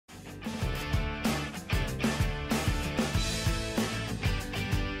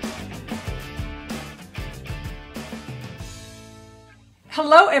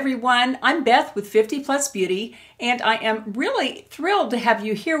Hello everyone, I'm Beth with 50 Plus Beauty, and I am really thrilled to have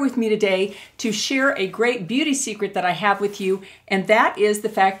you here with me today to share a great beauty secret that I have with you, and that is the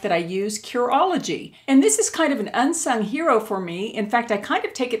fact that I use Curology. And this is kind of an unsung hero for me. In fact, I kind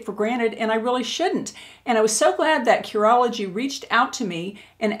of take it for granted, and I really shouldn't. And I was so glad that Curology reached out to me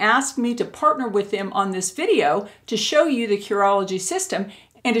and asked me to partner with them on this video to show you the Curology system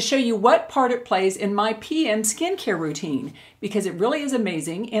and to show you what part it plays in my PM skincare routine, because it really is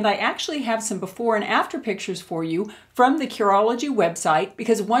amazing. And I actually have some before and after pictures for you from the Curology website,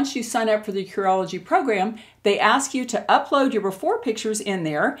 because once you sign up for the Curology program, they ask you to upload your before pictures in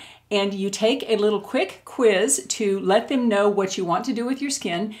there, and you take a little quick quiz to let them know what you want to do with your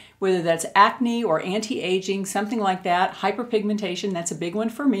skin, whether that's acne or anti-aging, something like that, hyperpigmentation, that's a big one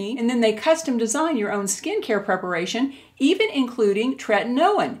for me. And then they custom design your own skincare preparation, even including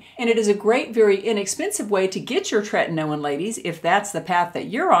tretinoin. And it is a great, very inexpensive way to get your tretinoin, ladies, if that's the path that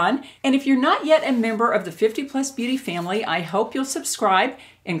you're on. And if you're not yet a member of the 50 Plus Beauty family, I hope you'll subscribe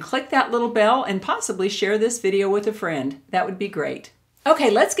and click that little bell and possibly share this video with a friend. That would be great.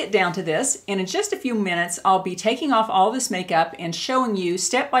 Okay, let's get down to this, and in just a few minutes I'll be taking off all this makeup and showing you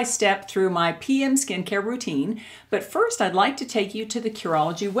step by step through my PM skincare routine. But first I'd like to take you to the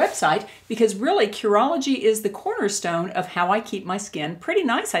Curology website, because really Curology is the cornerstone of how I keep my skin pretty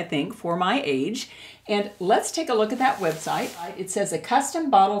nice, I think, for my age. And let's take a look at that website. It says a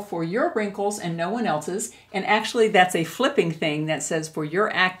custom bottle for your wrinkles and no one else's. And actually that's a flipping thing that says for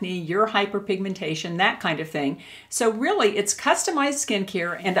your acne, your hyperpigmentation, that kind of thing. So really it's customized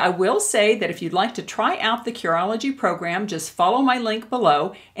skincare. And I will say that if you'd like to try out the Curology program, just follow my link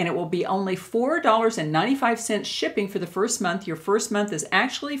below, and it will be only $4.95 shipping for the first month. Your first month is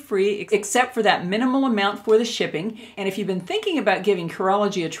actually free, except for that minimal amount for the shipping. And if you've been thinking about giving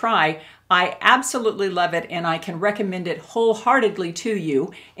Curology a try, I absolutely love it, and I can recommend it wholeheartedly to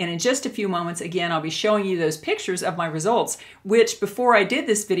you. And in just a few moments, again, I'll be showing you those pictures of my results, which before I did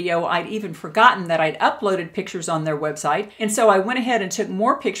this video, I'd even forgotten that I'd uploaded pictures on their website. And so I went ahead and took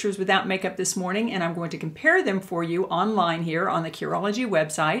more pictures without makeup this morning, and I'm going to compare them for you online here on the Curology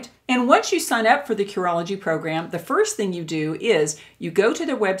website. And once you sign up for the Curology program, the first thing you do is you go to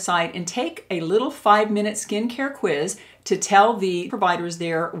their website and take a little 5-minute skincare quiz to tell the providers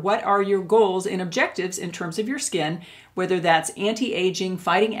there what are your goals and objectives in terms of your skin, whether that's anti-aging,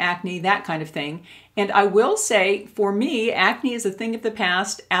 fighting acne, that kind of thing. And I will say, for me, acne is a thing of the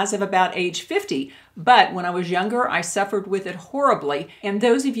past as of about age 50. But when I was younger, I suffered with it horribly. And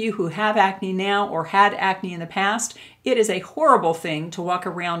those of you who have acne now or had acne in the past, it is a horrible thing to walk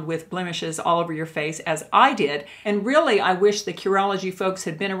around with blemishes all over your face, as I did. And really, I wish the Curology folks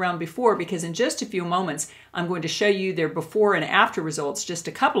had been around before, because in just a few moments, I'm going to show you their before and after results, just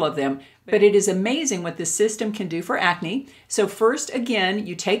a couple of them. But it is amazing what this system can do for acne. So first, again,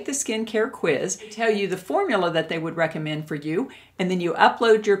 you take the skincare quiz. They tell you the formula that they would recommend for you, and then you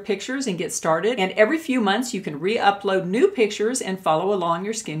upload your pictures and get started. And every few months, you can re-upload new pictures and follow along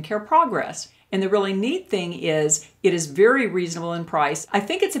your skincare progress. And the really neat thing is, it is very reasonable in price. I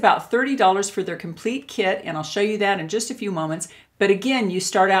think it's about $30 for their complete kit, and I'll show you that in just a few moments. But again, you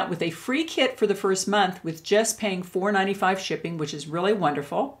start out with a free kit for the first month with just paying $4.95 shipping, which is really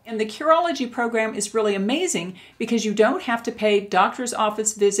wonderful. And the Curology program is really amazing because you don't have to pay doctor's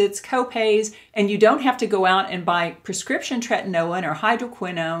office visits, co-pays, and you don't have to go out and buy prescription tretinoin or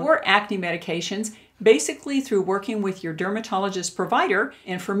hydroquinone or acne medications, basically through working with your dermatologist provider.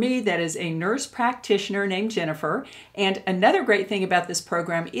 And for me, that is a nurse practitioner named Jennifer. And another great thing about this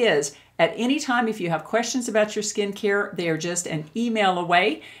program is, at any time, if you have questions about your skincare, they are just an email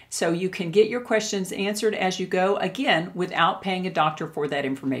away. So you can get your questions answered as you go, again, without paying a doctor for that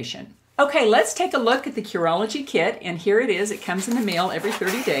information. Okay, let's take a look at the Curology kit. And here it is. It comes in the mail every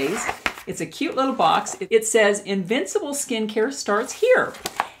 30 days. It's a cute little box. It says, Invincible Skincare starts here.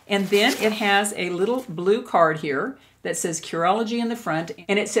 And then it has a little blue card here that says Curology in the front,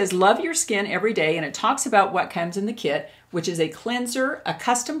 and it says love your skin every day, and it talks about what comes in the kit, which is a cleanser, a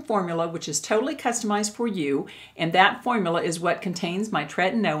custom formula, which is totally customized for you, and that formula is what contains my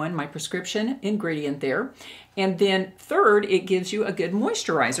tretinoin, my prescription ingredient there. And then third, it gives you a good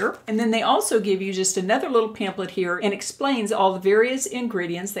moisturizer. And then they also give you just another little pamphlet here and explains all the various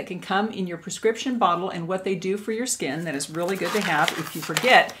ingredients that can come in your prescription bottle and what they do for your skin. That is really good to have if you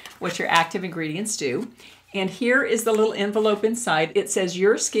forget what your active ingredients do. And here is the little envelope inside. It says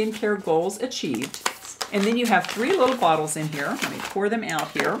your skincare goals achieved. And then you have 3 little bottles in here. Let me pour them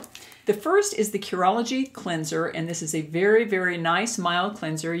out here. The first is the Curology cleanser, and this is a very, very nice mild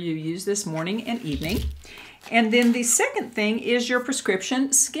cleanser you use this morning and evening. And then the second thing is your prescription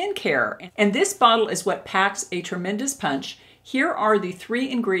skincare. And this bottle is what packs a tremendous punch. Here are the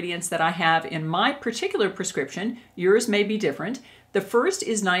 3 ingredients that I have in my particular prescription. Yours may be different. The first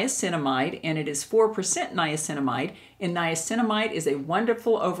is niacinamide, and it is 4% niacinamide. And niacinamide is a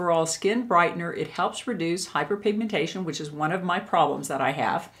wonderful overall skin brightener. It helps reduce hyperpigmentation, which is one of my problems that I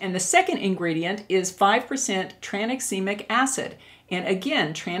have. And the second ingredient is 5% tranexamic acid. And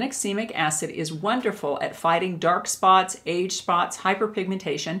again, tranexamic acid is wonderful at fighting dark spots, age spots,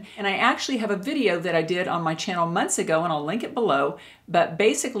 hyperpigmentation. And I actually have a video that I did on my channel months ago, and I'll link it below. But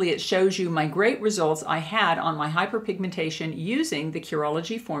basically it shows you my great results I had on my hyperpigmentation using the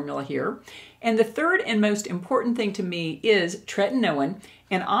Curology formula here. And the third and most important thing to me is tretinoin,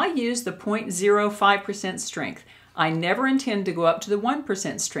 and I use the 0.05% strength. I never intend to go up to the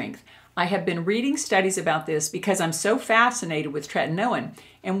 1% strength. I have been reading studies about this because I'm so fascinated with tretinoin.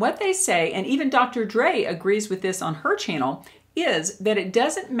 And what they say, and even Dr. Dre agrees with this on her channel, is that it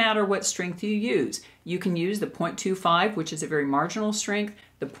doesn't matter what strength you use. You can use the 0.25, which is a very marginal strength,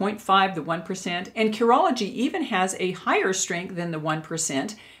 the 0.5, the 1%, and Curology even has a higher strength than the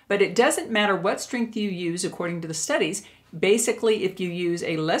 1%, but it doesn't matter what strength you use according to the studies. Basically, if you use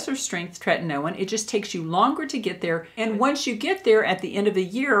a lesser strength tretinoin, it just takes you longer to get there. And once you get there at the end of the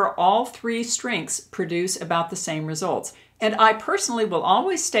year, all 3 strengths produce about the same results. And I personally will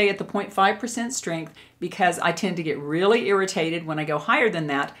always stay at the 0.5% strength because I tend to get really irritated when I go higher than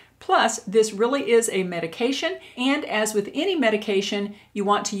that. Plus, this really is a medication, and as with any medication, you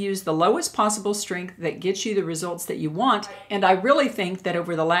want to use the lowest possible strength that gets you the results that you want. And I really think that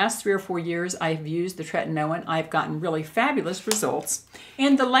over the last 3 or 4 years I've used the tretinoin, I've gotten really fabulous results.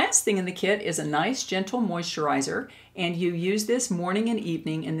 And the last thing in the kit is a nice gentle moisturizer, and you use this morning and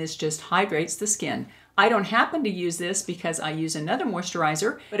evening, and this just hydrates the skin. I don't happen to use this because I use another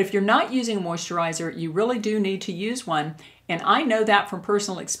moisturizer, but if you're not using a moisturizer, you really do need to use one. And I know that from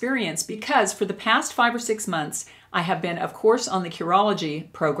personal experience because for the past 5 or 6 months, I have been, of course, on the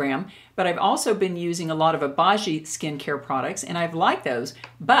Curology program, but I've also been using a lot of Abaji skincare products, and I've liked those,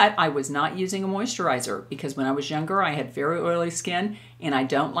 but I was not using a moisturizer because when I was younger, I had very oily skin, and I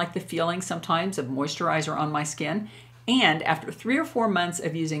don't like the feeling sometimes of moisturizer on my skin. And after 3 or 4 months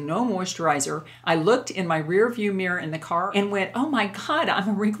of using no moisturizer, I looked in my rear view mirror in the car and went, oh my God, I'm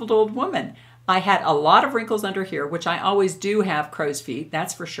a wrinkled old woman. I had a lot of wrinkles under here, which I always do have crow's feet,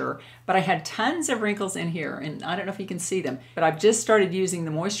 that's for sure. But I had tons of wrinkles in here, and I don't know if you can see them. But I've just started using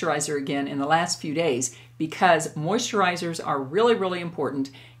the moisturizer again in the last few days because moisturizers are really, really important.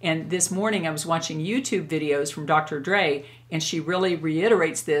 And this morning I was watching YouTube videos from Dr. Dre, and she really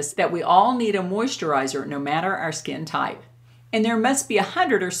reiterates this, that we all need a moisturizer no matter our skin type. And there must be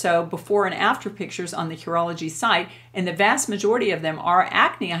 100 or so before and after pictures on the Curology site, and the vast majority of them are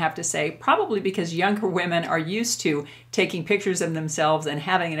acne, I have to say, probably because younger women are used to taking pictures of themselves and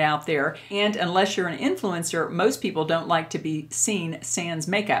having it out there. And unless you're an influencer, most people don't like to be seen sans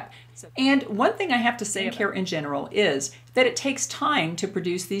makeup. And one thing I have to say about skincare in general is that it takes time to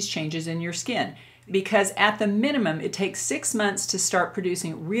produce these changes in your skin, because at the minimum, it takes 6 months to start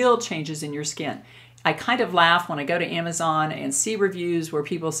producing real changes in your skin. I kind of laugh when I go to Amazon and see reviews where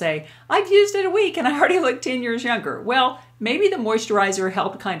people say, I've used it a week and I already look 10 years younger. Well, maybe the moisturizer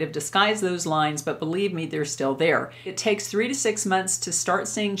helped kind of disguise those lines, but believe me, they're still there. It takes 3 to 6 months to start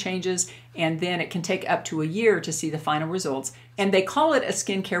seeing changes, and then it can take up to a year to see the final results. And they call it a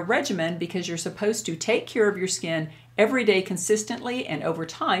skincare regimen because you're supposed to take care of your skin every day consistently, and over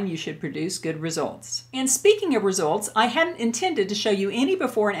time you should produce good results. And speaking of results, I hadn't intended to show you any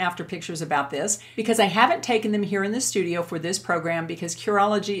before and after pictures about this because I haven't taken them here in the studio for this program because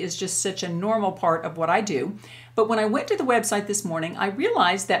Curology is just such a normal part of what I do. But when I went to the website this morning, I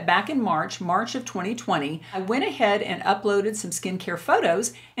realized that back in March of 2020, I went ahead and uploaded some skincare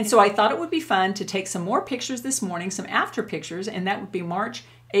photos, and so I thought it would be fun to take some more pictures this morning, some after pictures, and that would be March,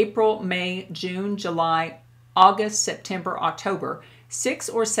 April, May, June, July, August, September, October, 6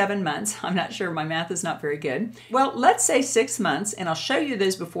 or 7 months. I'm not sure, my math is not very good. Well, let's say 6 months, and I'll show you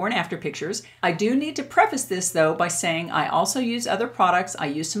those before and after pictures. I do need to preface this though by saying I also use other products. I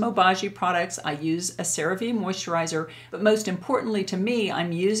use some Abaji products. I use a CeraVe moisturizer, but most importantly to me,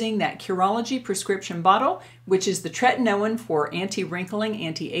 I'm using that Curology prescription bottle, which is the tretinoin for anti-wrinkling,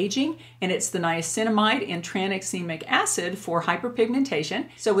 anti-aging, and it's the niacinamide and tranexamic acid for hyperpigmentation.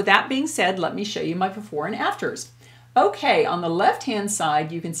 So with that being said, let me show you my before and afters. Okay, on the left-hand side,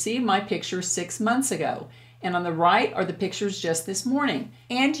 you can see my picture 6 months ago. And on the right are the pictures just this morning.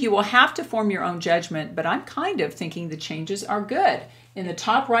 And you will have to form your own judgment, but I'm kind of thinking the changes are good. In the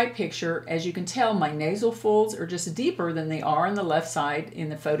top right picture, as you can tell, my nasal folds are just deeper than they are on the left side in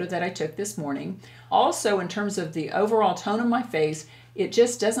the photo that I took this morning. Also, in terms of the overall tone of my face, it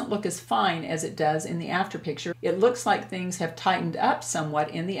just doesn't look as fine as it does in the after picture. It looks like things have tightened up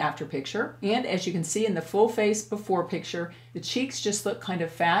somewhat in the after picture. And as you can see in the full face before picture, the cheeks just look kind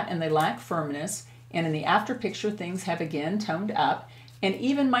of fat and they lack firmness. And in the after picture, things have again toned up. And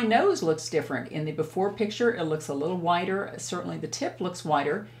even my nose looks different. In the before picture, it looks a little wider. Certainly the tip looks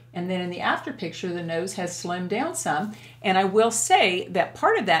wider. And then in the after picture, the nose has slimmed down some. And I will say that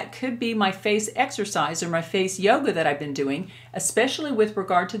part of that could be my face exercise or my face yoga that I've been doing, especially with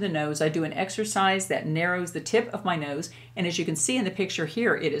regard to the nose. I do an exercise that narrows the tip of my nose. And as you can see in the picture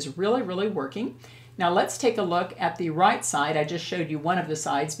here, it is really, really working. Now let's take a look at the right side. I just showed you one of the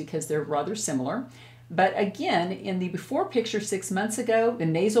sides because they're rather similar. But again, in the before picture 6 months ago, the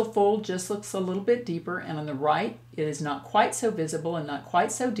nasal fold just looks a little bit deeper, and on the right, it is not quite so visible and not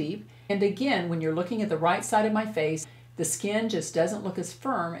quite so deep. And again, when you're looking at the right side of my face, the skin just doesn't look as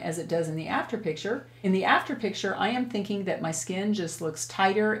firm as it does in the after picture. In the after picture, I am thinking that my skin just looks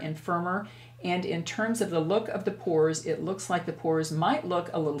tighter and firmer. And in terms of the look of the pores, it looks like the pores might look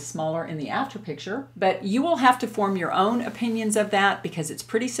a little smaller in the after picture, but you will have to form your own opinions of that because it's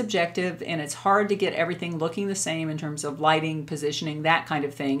pretty subjective and it's hard to get everything looking the same in terms of lighting, positioning, that kind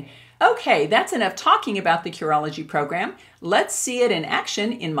of thing. Okay, that's enough talking about the Curology program. Let's see it in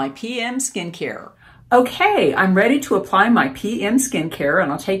action in my PM skincare. Okay, I'm ready to apply my PM skincare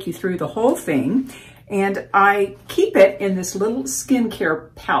and I'll take you through the whole thing. And I keep it in this little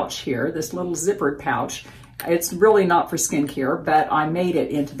skincare pouch here, this little zippered pouch. It's really not for skincare, but I made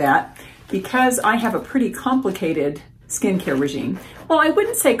it into that because I have a pretty complicated skincare regime. Well, I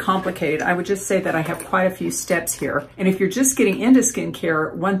wouldn't say complicated. I would just say that I have quite a few steps here. And if you're just getting into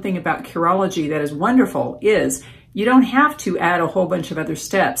skincare, one thing about Curology that is wonderful is you don't have to add a whole bunch of other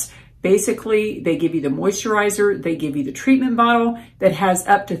steps. Basically, they give you the moisturizer, they give you the treatment bottle that has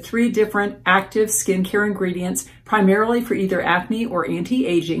up to 3 different active skincare ingredients, primarily for either acne or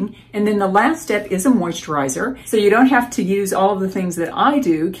anti-aging. And then the last step is a moisturizer. So you don't have to use all of the things that I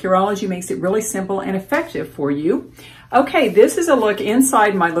do. Curology makes it really simple and effective for you. Okay, this is a look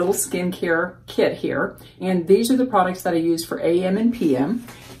inside my little skincare kit here. And these are the products that I use for AM and PM.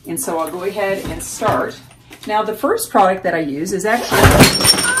 And so I'll go ahead and start. Now, the first product that I use is actually...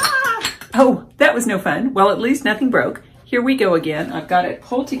 Oh, that was no fun. Well, at least nothing broke. Here we go again. I've got it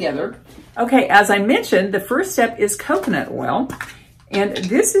pulled together. Okay, as I mentioned, the first step is coconut oil. And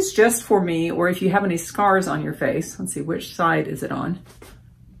this is just for me, or if you have any scars on your face. Let's see, which side is it on?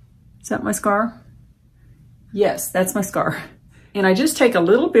 Is that my scar? Yes, that's my scar. And I just take a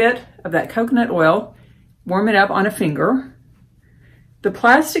little bit of that coconut oil, warm it up on a finger. The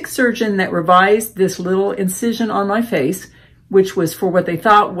plastic surgeon that revised this little incision on my face, which was for what they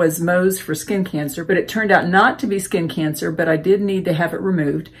thought was Mohs for skin cancer, but it turned out not to be skin cancer, but I did need to have it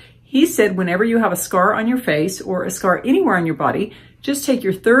removed. He said whenever you have a scar on your face or a scar anywhere on your body, just take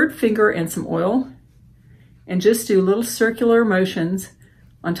your third finger and some oil and just do little circular motions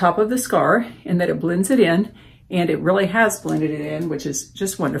on top of the scar and that it blends it in, and it really has blended it in, which is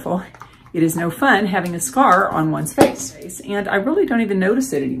just wonderful. It is no fun having a scar on one's face, and I really don't even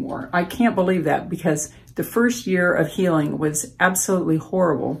notice it anymore. I can't believe that because the first year of healing was absolutely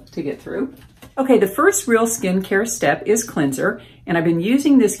horrible to get through. Okay, the first real skincare step is cleanser, and I've been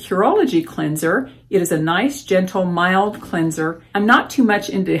using this Curology cleanser. It is a nice, gentle, mild cleanser. I'm not too much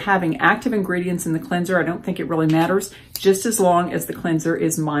into having active ingredients in the cleanser. I don't think it really matters, just as long as the cleanser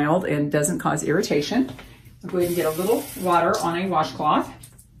is mild and doesn't cause irritation. I'll go ahead and get a little water on a washcloth.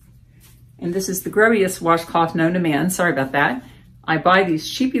 And this is the grubbiest washcloth known to man. Sorry about that. I buy these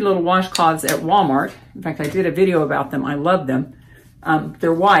cheapy little washcloths at Walmart. In fact, I did a video about them. I love them.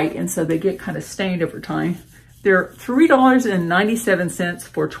 They're white, and so they get kind of stained over time. They're $3.97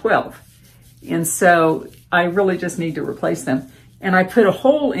 for 12. And so I really just need to replace them. And I put a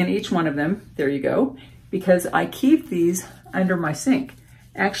hole in each one of them. There you go. Because I keep these under my sink.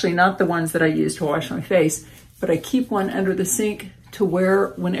 Actually, not the ones that I use to wash my face, but I keep one under the sink to where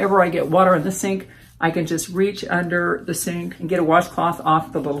whenever I get water in the sink, I can just reach under the sink and get a washcloth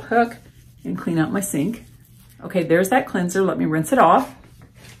off the little hook and clean out my sink. Okay, there's that cleanser. Let me rinse it off.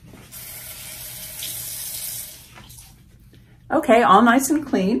 Okay, all nice and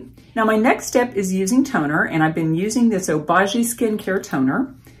clean. Now my next step is using toner, and I've been using this Obagi skincare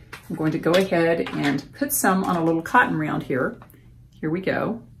toner. I'm going to go ahead and put some on a little cotton round here. Here we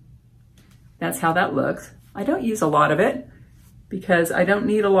go. That's how that looks. I don't use a lot of it because I don't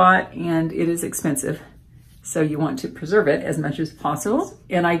need a lot and it is expensive. So you want to preserve it as much as possible.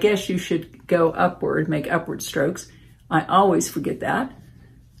 And I guess you should go upward, make upward strokes I always forget that.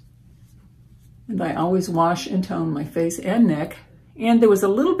 And I always wash and tone my face and neck. And there was a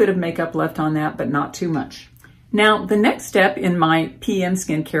little bit of makeup left on that, but not too much. Now, the next step in my PM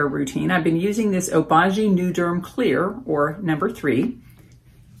skincare routine, I've been using this Obagi Nuderm Clear, or number 3.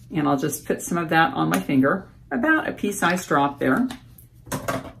 And I'll just put some of that on my finger, about a pea-sized drop there.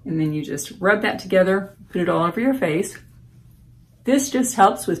 And then you just rub that together, put it all over your face. This just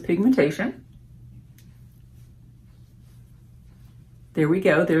helps with pigmentation. There we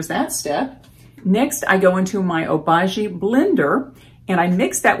go, there's that step. Next, I go into my Obagi blender and I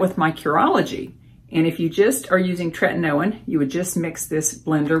mix that with my Curology. And if you just are using tretinoin, you would just mix this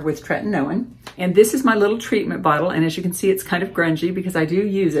blender with tretinoin. And this is my little treatment bottle. And as you can see, it's kind of grungy because I do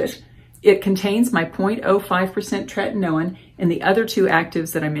use it. It contains my 0.05% tretinoin and the other 2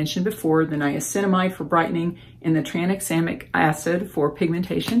 actives that I mentioned before, the niacinamide for brightening and the tranexamic acid for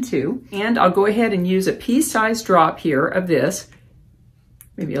pigmentation too. And I'll go ahead and use a pea-sized drop here of this,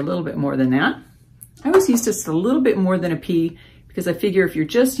 maybe a little bit more than that. I always use just a little bit more than a pea because I figure if you're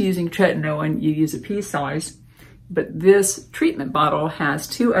just using tretinoin, you use a pea size. But this treatment bottle has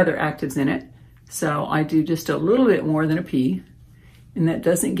 2 other actives in it, so I do just a little bit more than a pea. And that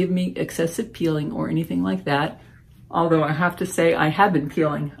doesn't give me excessive peeling or anything like that. Although I have to say I have been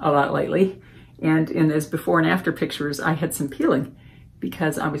peeling a lot lately. And in those before and after pictures, I had some peeling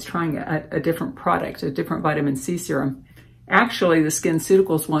because I was trying a different product, a different vitamin C serum. Actually, the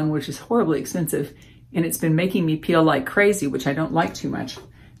SkinCeuticals one, which is horribly expensive, and it's been making me peel like crazy, which I don't like too much.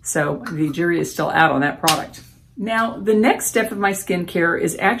 So the jury is still out on that product. Now, the next step of my skincare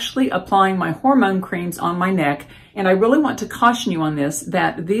is actually applying my hormone creams on my neck. And I really want to caution you on this,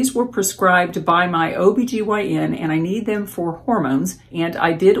 that these were prescribed by my OBGYN and I need them for hormones. And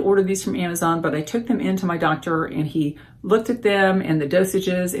I did order these from Amazon, but I took them into my doctor and he looked at them and the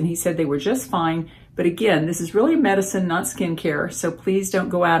dosages and he said they were just fine. But again, this is really medicine, not skincare. So please don't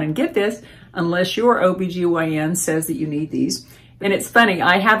go out and get this unless your OBGYN says that you need these. And it's funny,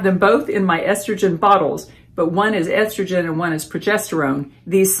 I have them both in my estrogen bottles, but one is estrogen and one is progesterone.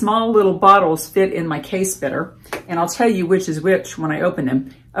 These small little bottles fit in my case better, and I'll tell you which is which when I open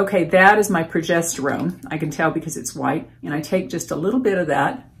them. Okay, that is my progesterone. I can tell because it's white, and I take just a little bit of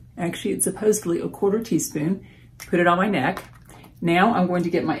that. Actually, it's supposedly a 1/4 teaspoon. Put it on my neck. Now I'm going to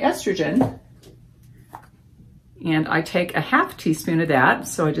get my estrogen, and I take a 1/2 teaspoon of that,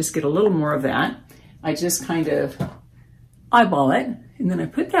 so I just get a little more of that. I just kind of eyeball it, and then I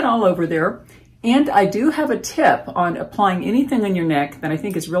put that all over there. And I do have a tip on applying anything on your neck that I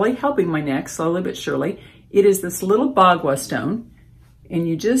think is really helping my neck, slowly but surely. It is this little bagua stone, and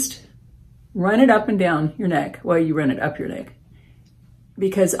you just run it up and down your neck. Well, you run it up your neck.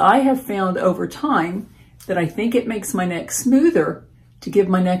 Because I have found over time that I think it makes my neck smoother to give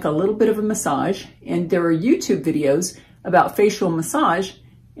my neck a little bit of a massage. And there are YouTube videos about facial massage,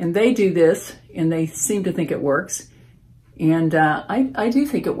 and they do this, and they seem to think it works. And I do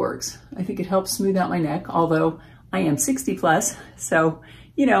think it works. I think it helps smooth out my neck, although I am 60 plus, so,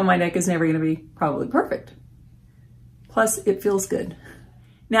 you know, my neck is never gonna be probably perfect. Plus, it feels good.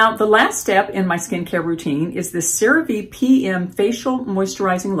 Now, the last step in my skincare routine is this CeraVe PM Facial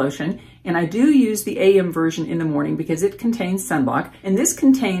Moisturizing Lotion, and I do use the AM version in the morning because it contains sunblock, and this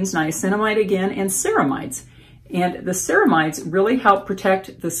contains niacinamide again and ceramides. And the ceramides really help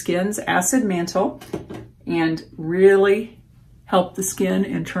protect the skin's acid mantle and really help the skin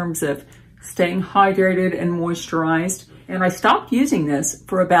in terms of staying hydrated and moisturized. And I stopped using this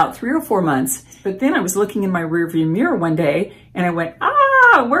for about 3 or 4 months, but then I was looking in my rearview mirror one day and I went,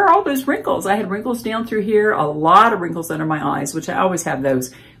 where are all those wrinkles? I had wrinkles down through here, a lot of wrinkles under my eyes, which I always have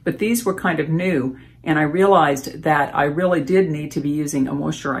those, but these were kind of new. And I realized that I really did need to be using a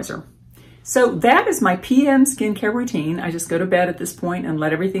moisturizer. So that is my PM skincare routine. I just go to bed at this point and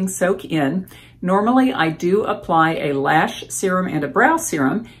let everything soak in. Normally, I do apply a lash serum and a brow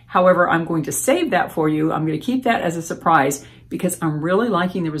serum. However, I'm going to save that for you. I'm going to keep that as a surprise because I'm really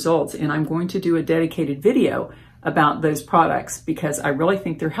liking the results, and I'm going to do a dedicated video about those products because I really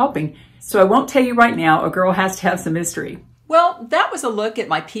think they're helping. So I won't tell you right now. A girl has to have some mystery. Well, that was a look at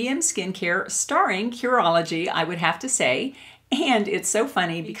my PM skincare starring Curology, I would have to say. And it's so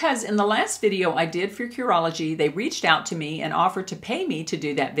funny because in the last video I did for Curology, they reached out to me and offered to pay me to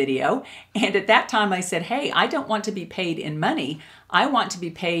do that video. And at that time I said, hey, I don't want to be paid in money. I want to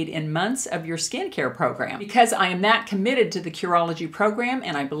be paid in months of your skincare program because I am that committed to the Curology program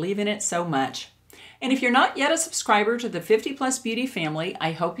and I believe in it so much. And if you're not yet a subscriber to the 50 Plus Beauty family,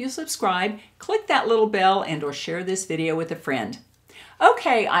 I hope you'll subscribe, click that little bell, and or share this video with a friend.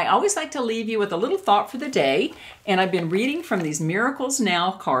 Okay, I always like to leave you with a little thought for the day, and I've been reading from these Miracles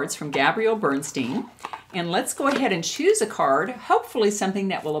Now cards from Gabrielle Bernstein. And let's go ahead and choose a card, hopefully something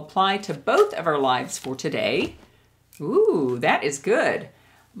that will apply to both of our lives for today. Ooh, that is good.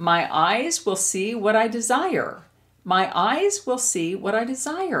 My eyes will see what I desire. My eyes will see what I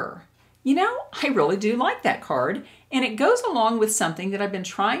desire. You know, I really do like that card, and it goes along with something that I've been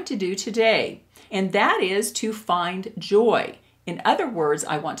trying to do today, and that is to find joy. In other words,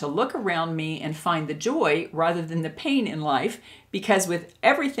 I want to look around me and find the joy rather than the pain in life, because with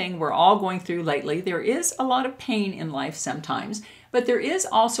everything we're all going through lately, there is a lot of pain in life sometimes, but there is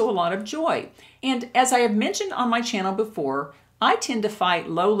also a lot of joy. And as I have mentioned on my channel before, I tend to fight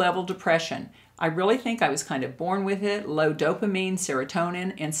low-level depression. I really think I was kind of born with it, low dopamine,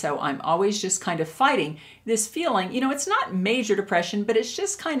 serotonin, and so I'm always just kind of fighting this feeling. You know, it's not major depression, but it's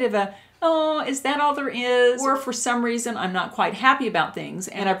just kind of a, oh, is that all there is? Or for some reason, I'm not quite happy about things.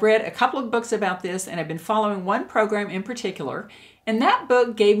 And I've read a couple of books about this, and I've been following one program in particular, and that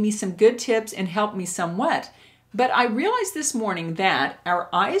book gave me some good tips and helped me somewhat. But I realized this morning that our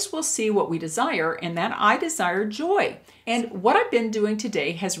eyes will see what we desire, and that I desire joy. And what I've been doing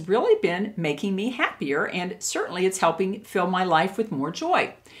today has really been making me happier, and certainly it's helping fill my life with more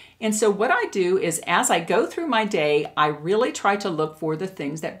joy. And so what I do is, as I go through my day, I really try to look for the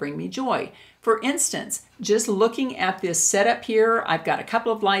things that bring me joy. For instance, just looking at this setup here, I've got a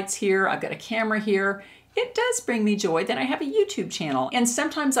couple of lights here, I've got a camera here. It does bring me joy that I have a YouTube channel, and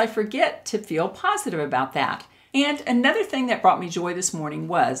sometimes I forget to feel positive about that. And another thing that brought me joy this morning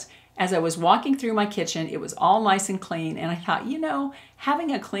was, as I was walking through my kitchen, it was all nice and clean, and I thought, you know,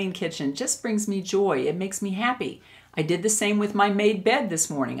 having a clean kitchen just brings me joy. It makes me happy. I did the same with my made bed this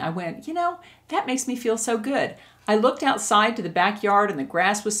morning. I went, you know, that makes me feel so good. I looked outside to the backyard, and the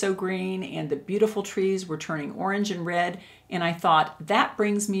grass was so green, and the beautiful trees were turning orange and red, and I thought, that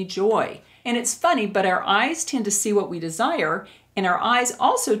brings me joy. And it's funny, but our eyes tend to see what we desire, and our eyes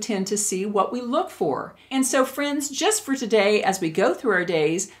also tend to see what we look for. And so friends, just for today, as we go through our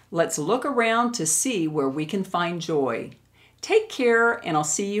days, let's look around to see where we can find joy. Take care, and I'll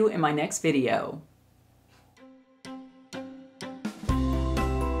see you in my next video.